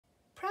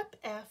Step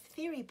F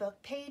Theory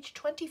Book, page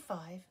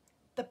 25,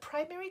 the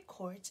primary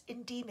chords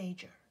in D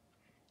major.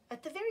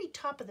 At the very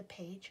top of the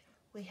page,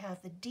 we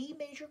have the D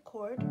major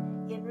chord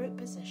in root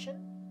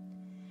position.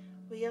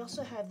 We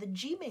also have the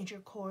G major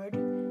chord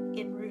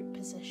in root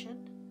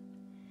position.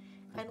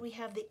 And we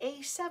have the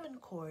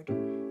A7 chord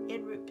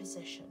in root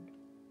position.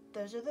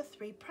 Those are the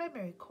three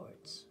primary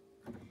chords.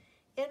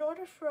 In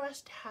order for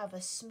us to have a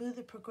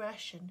smoother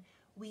progression,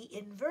 we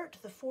invert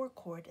the 4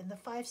 chord and the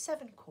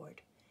 5-7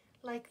 chord,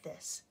 like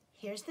this.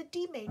 Here's the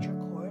D major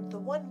chord, the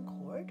 1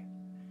 chord.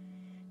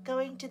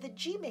 Going to the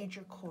G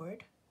major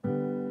chord,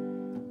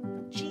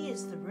 G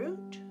is the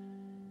root,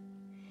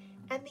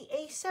 and the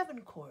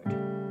A7 chord,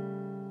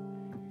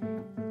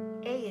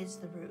 A is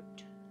the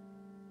root.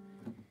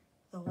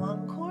 The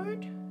 1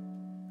 chord,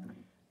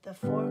 the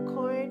 4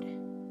 chord,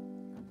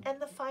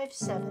 and the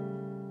 5-7.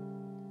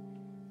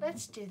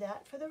 Let's do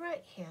that for the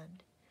right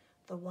hand.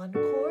 The 1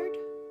 chord,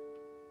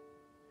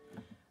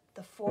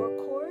 the 4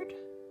 chord,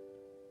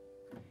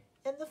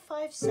 and the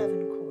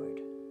 5-7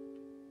 chord.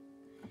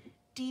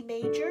 D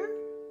major,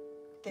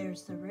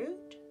 there's the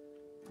root.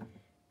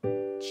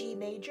 G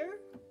major,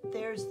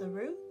 there's the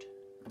root.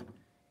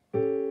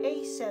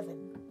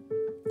 A7,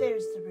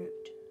 there's the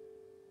root.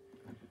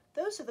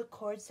 Those are the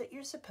chords that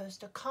you're supposed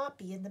to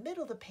copy in the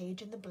middle of the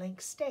page in the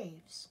blank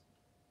staves.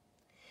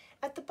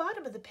 At the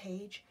bottom of the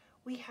page,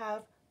 we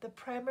have the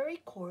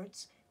primary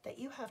chords that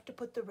you have to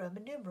put the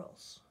Roman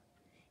numerals.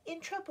 In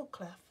treble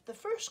clef, the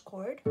first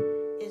chord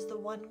is the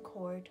 1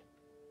 chord.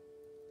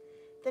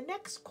 The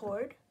next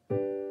chord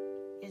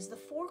is the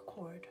 4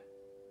 chord.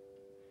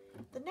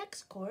 The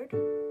next chord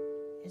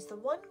is the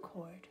 1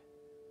 chord.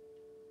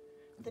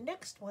 The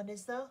next one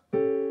is the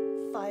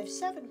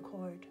 5-7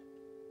 chord.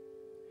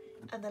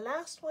 And the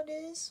last one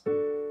is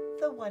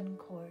the 1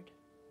 chord.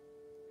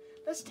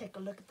 Let's take a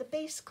look at the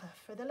bass clef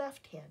for the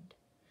left hand.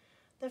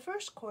 The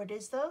first chord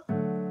is the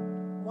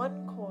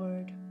 1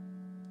 chord.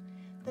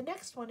 The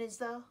next one is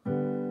the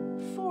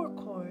 4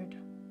 chord.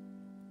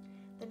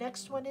 The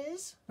next one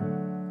is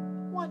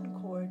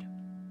 1 chord.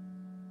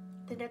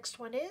 The next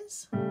one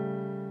is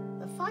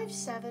the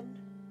 5-7,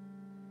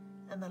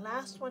 and the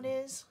last one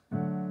is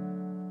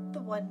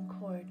the 1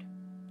 chord.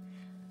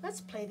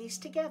 Let's play these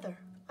together.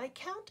 I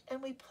count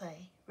and we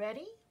play.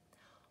 Ready?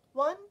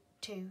 1,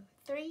 2,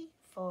 3,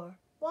 4.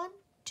 1,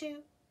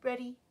 2,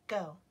 ready,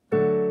 go.